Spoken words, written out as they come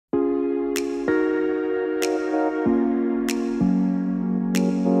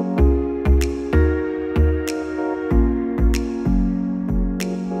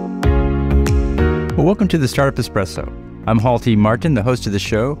Well, welcome to the Startup Espresso. I'm Hall T. Martin, the host of the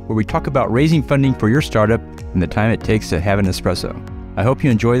show, where we talk about raising funding for your startup and the time it takes to have an espresso. I hope you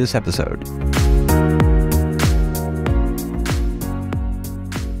enjoy this episode.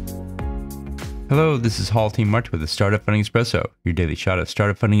 Hello, this is Hall T. Martin with the Startup Funding Espresso, your daily shot of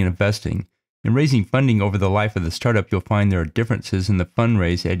startup funding and investing. In raising funding over the life of the startup, you'll find there are differences in the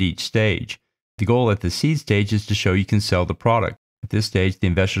fundraise at each stage. The goal at the seed stage is to show you can sell the product. At this stage, the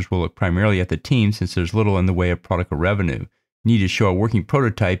investors will look primarily at the team since there's little in the way of product or revenue. You need to show a working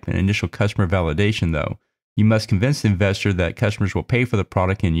prototype and initial customer validation, though. You must convince the investor that customers will pay for the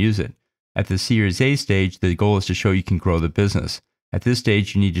product and use it. At the Series A stage, the goal is to show you can grow the business. At this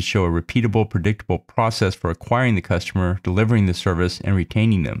stage, you need to show a repeatable, predictable process for acquiring the customer, delivering the service, and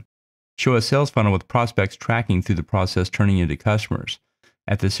retaining them. Show a sales funnel with prospects tracking through the process, turning into customers.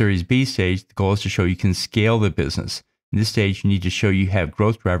 At the Series B stage, the goal is to show you can scale the business. In this stage, you need to show you have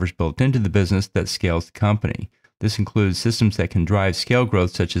growth drivers built into the business that scales the company. This includes systems that can drive scale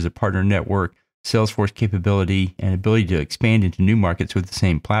growth, such as a partner network, Salesforce capability, and ability to expand into new markets with the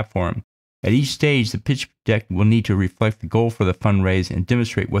same platform. At each stage, the pitch deck will need to reflect the goal for the fundraise and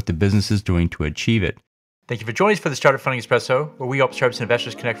demonstrate what the business is doing to achieve it. Thank you for joining us for the Startup Funding Espresso, where we help startups and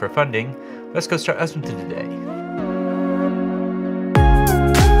investors connect for funding. Let's go start listening to today.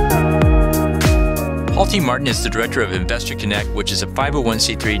 Hall T. Martin is the director of Investor Connect, which is a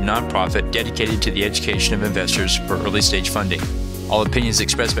 501c3 nonprofit dedicated to the education of investors for early stage funding. All opinions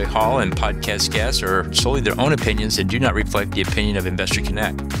expressed by Hall and podcast guests are solely their own opinions and do not reflect the opinion of Investor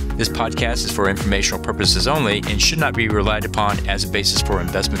Connect. This podcast is for informational purposes only and should not be relied upon as a basis for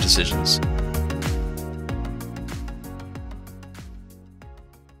investment decisions.